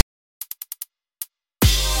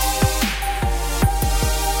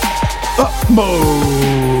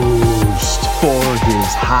utmost for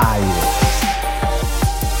his highest.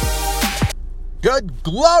 Good,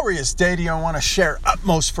 glorious day to you. I want to share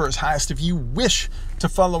Utmost for his highest. If you wish to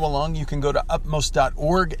follow along, you can go to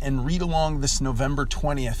utmost.org and read along this November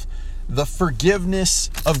 20th. The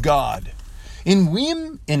forgiveness of God. In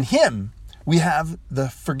him, we have the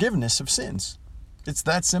forgiveness of sins. It's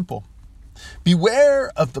that simple.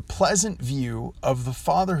 Beware of the pleasant view of the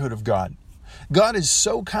fatherhood of God. God is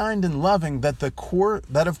so kind and loving that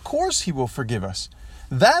of course he will forgive us.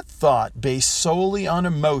 That thought, based solely on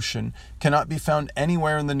emotion, cannot be found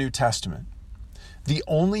anywhere in the New Testament. The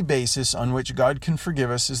only basis on which God can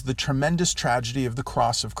forgive us is the tremendous tragedy of the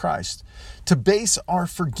cross of Christ. To base our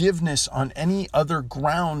forgiveness on any other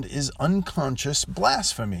ground is unconscious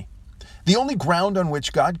blasphemy. The only ground on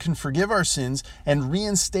which God can forgive our sins and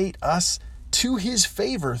reinstate us to his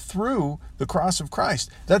favor through the cross of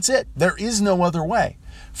Christ. That's it. There is no other way.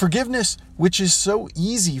 Forgiveness, which is so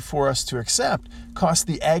easy for us to accept, cost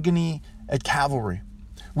the agony at Calvary.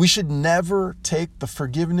 We should never take the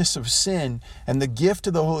forgiveness of sin and the gift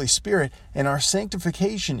of the Holy Spirit and our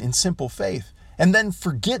sanctification in simple faith, and then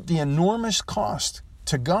forget the enormous cost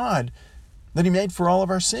to God that he made for all of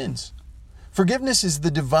our sins. Forgiveness is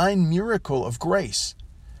the divine miracle of grace.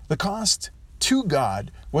 The cost to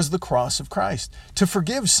God was the cross of Christ. To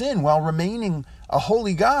forgive sin while remaining a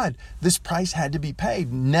holy God, this price had to be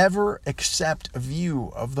paid. Never accept a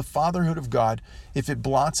view of the fatherhood of God if it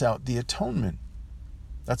blots out the atonement.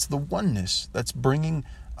 That's the oneness. That's bringing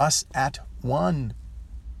us at one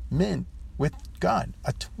mint with God.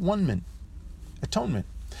 Atonement.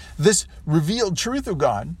 This revealed truth of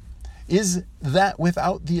God is that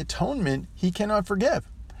without the atonement, he cannot forgive.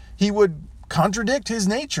 He would contradict his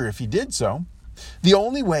nature if he did so. The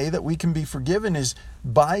only way that we can be forgiven is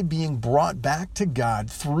by being brought back to God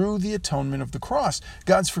through the atonement of the cross.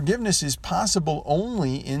 God's forgiveness is possible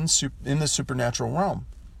only in the supernatural realm.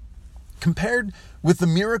 Compared with the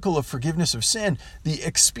miracle of forgiveness of sin, the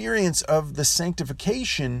experience of the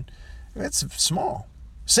sanctification, that's small.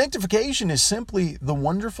 Sanctification is simply the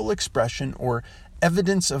wonderful expression or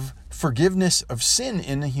evidence of forgiveness of sin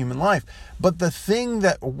in the human life. But the thing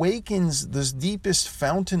that awakens this deepest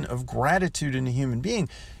fountain of gratitude in a human being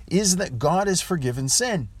is that God has forgiven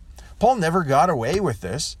sin. Paul never got away with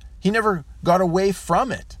this. He never got away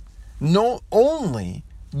from it. No, only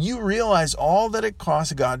you realize all that it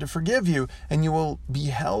costs God to forgive you, and you will be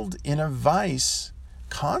held in a vice,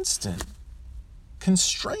 constant,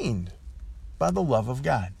 constrained by the love of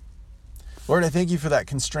God. Lord, I thank you for that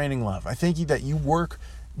constraining love. I thank you that you work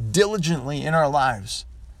diligently in our lives.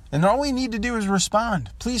 And all we need to do is respond.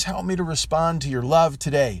 Please help me to respond to your love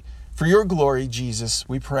today. For your glory, Jesus,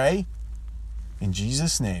 we pray. In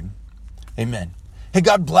Jesus' name, amen. Hey,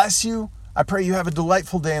 God bless you. I pray you have a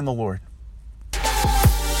delightful day in the Lord.